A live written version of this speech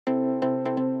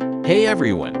Hey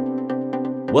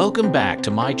everyone! Welcome back to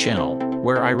my channel,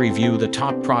 where I review the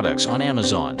top products on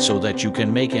Amazon so that you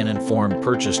can make an informed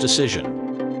purchase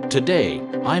decision. Today,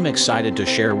 I'm excited to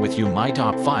share with you my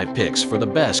top 5 picks for the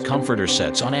best comforter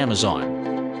sets on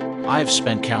Amazon. I've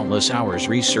spent countless hours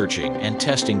researching and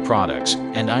testing products,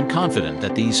 and I'm confident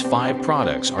that these 5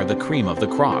 products are the cream of the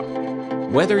crop.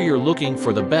 Whether you're looking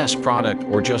for the best product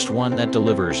or just one that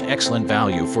delivers excellent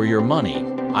value for your money,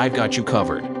 I've got you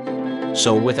covered.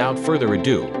 So without further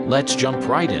ado, let's jump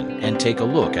right in and take a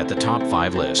look at the top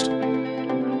 5 list.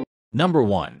 Number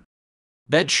 1.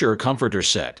 BedSure Comforter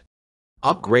Set.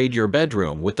 Upgrade your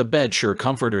bedroom with the BedSure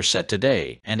Comforter Set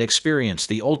today and experience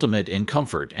the ultimate in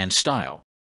comfort and style.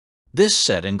 This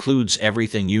set includes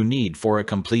everything you need for a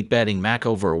complete bedding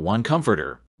makeover: one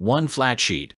comforter, one flat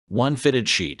sheet, one fitted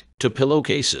sheet, 2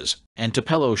 pillowcases, and 2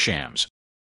 pillow shams.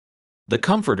 The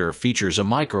comforter features a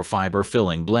microfiber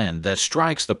filling blend that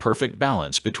strikes the perfect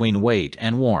balance between weight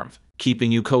and warmth,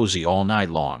 keeping you cozy all night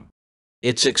long.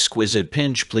 Its exquisite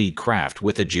pinch pleat craft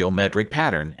with a geometric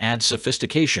pattern adds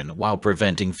sophistication while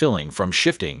preventing filling from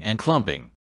shifting and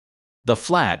clumping. The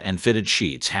flat and fitted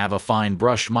sheets have a fine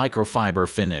brushed microfiber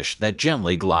finish that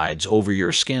gently glides over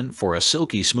your skin for a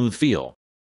silky smooth feel.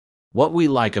 What we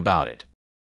like about it: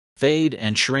 fade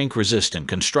and shrink resistant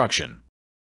construction.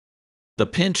 The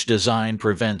pinch design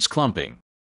prevents clumping.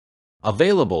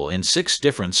 Available in 6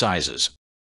 different sizes.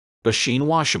 Machine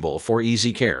washable for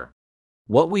easy care.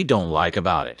 What we don't like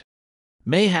about it: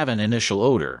 may have an initial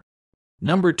odor.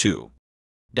 Number 2.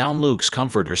 Downlux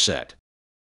Comforter Set.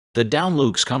 The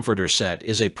Downlux Comforter Set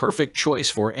is a perfect choice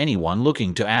for anyone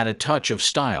looking to add a touch of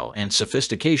style and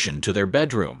sophistication to their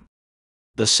bedroom.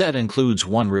 The set includes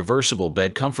one reversible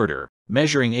bed comforter,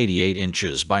 measuring 88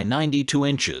 inches by 92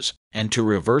 inches, and 2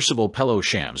 reversible pillow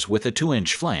shams with a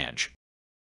 2-inch flange.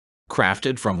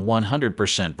 Crafted from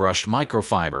 100% brushed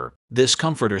microfiber, this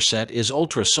comforter set is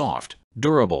ultra soft,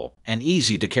 durable, and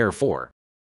easy to care for.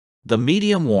 The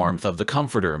medium warmth of the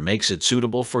comforter makes it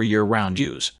suitable for year-round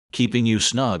use, keeping you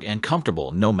snug and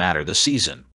comfortable no matter the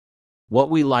season. What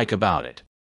we like about it: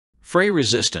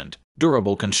 fray-resistant,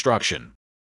 durable construction.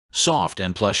 Soft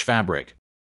and plush fabric.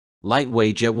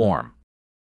 Lightweight yet warm.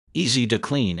 Easy to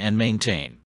clean and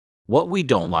maintain. What we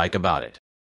don't like about it: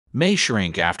 may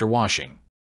shrink after washing.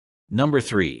 Number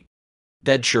 3.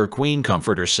 BedSure Queen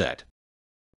Comforter Set.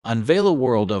 Unveil a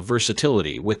world of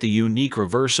versatility with the unique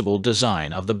reversible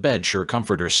design of the BedSure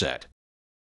Comforter Set.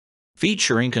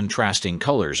 Featuring contrasting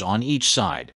colors on each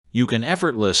side, you can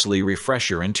effortlessly refresh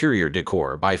your interior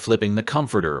decor by flipping the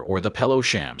comforter or the pillow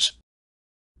shams.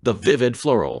 The vivid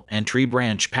floral and tree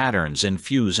branch patterns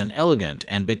infuse an elegant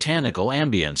and botanical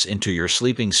ambience into your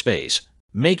sleeping space,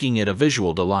 making it a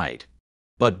visual delight.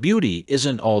 But beauty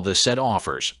isn't all the set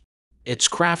offers. It's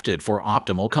crafted for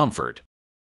optimal comfort.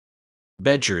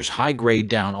 BedSure's high-grade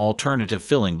down alternative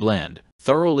filling blend,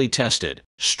 thoroughly tested,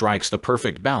 strikes the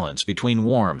perfect balance between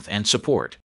warmth and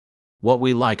support. What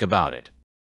we like about it: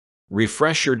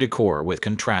 refresh your decor with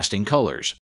contrasting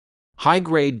colors.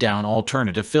 High-grade down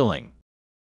alternative filling.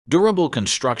 Durable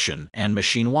construction and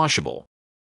machine washable.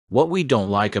 What we don't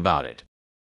like about it: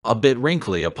 a bit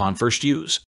wrinkly upon first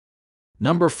use.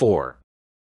 Number 4.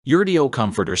 Yurdio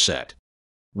Comforter Set.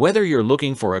 Whether you're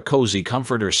looking for a cozy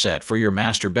comforter set for your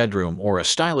master bedroom or a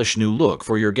stylish new look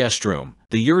for your guest room,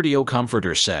 the Yurdio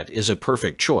Comforter Set is a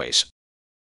perfect choice.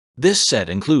 This set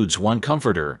includes one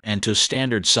comforter and 2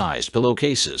 standard-sized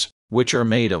pillowcases, which are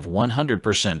made of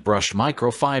 100% brushed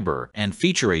microfiber and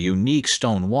feature a unique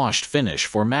stone-washed finish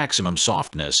for maximum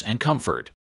softness and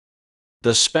comfort.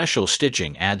 The special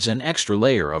stitching adds an extra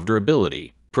layer of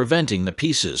durability, preventing the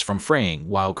pieces from fraying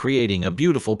while creating a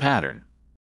beautiful pattern.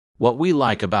 What we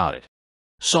like about it: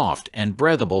 soft and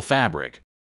breathable fabric.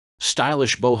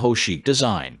 Stylish boho chic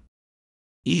design.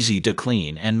 Easy to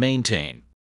clean and maintain.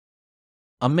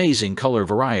 Amazing color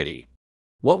variety.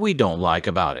 What we don't like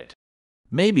about it: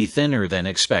 maybe thinner than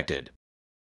expected.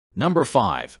 Number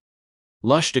 5.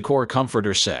 Lush Decor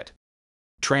Comforter Set.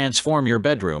 Transform your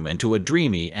bedroom into a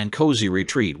dreamy and cozy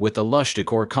retreat with the Lush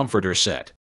Decor Comforter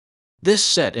Set. This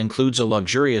set includes a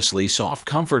luxuriously soft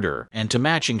comforter and 2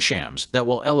 matching shams that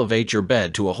will elevate your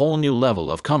bed to a whole new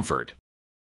level of comfort.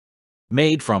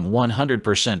 Made from 100%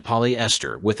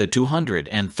 polyester with a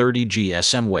 230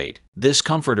 GSM weight, this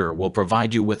comforter will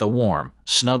provide you with a warm,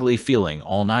 snuggly feeling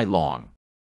all night long.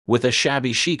 With a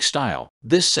shabby chic style,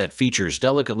 this set features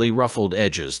delicately ruffled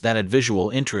edges that add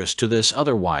visual interest to this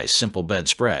otherwise simple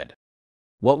bedspread.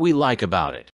 What we like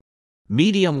about it: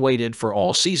 medium weighted for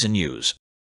all season use.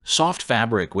 Soft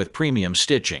fabric with premium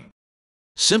stitching.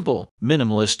 Simple,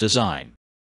 minimalist design.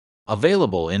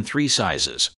 Available in 3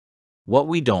 sizes. What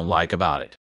we don't like about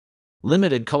it: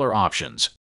 limited color options.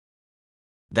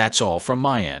 That's all from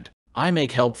my end. I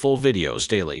make helpful videos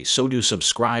daily, so do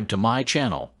subscribe to my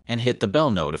channel and hit the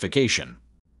bell notification.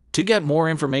 To get more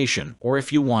information, or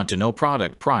if you want to know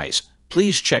product price,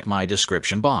 please check my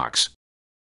description box.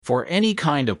 For any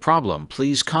kind of problem,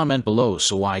 please comment below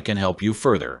so I can help you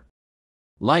further.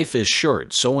 Life is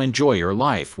short, so enjoy your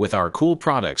life with our cool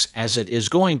products, as it is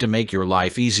going to make your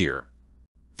life easier.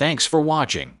 Thanks for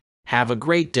watching. Have a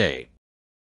great day.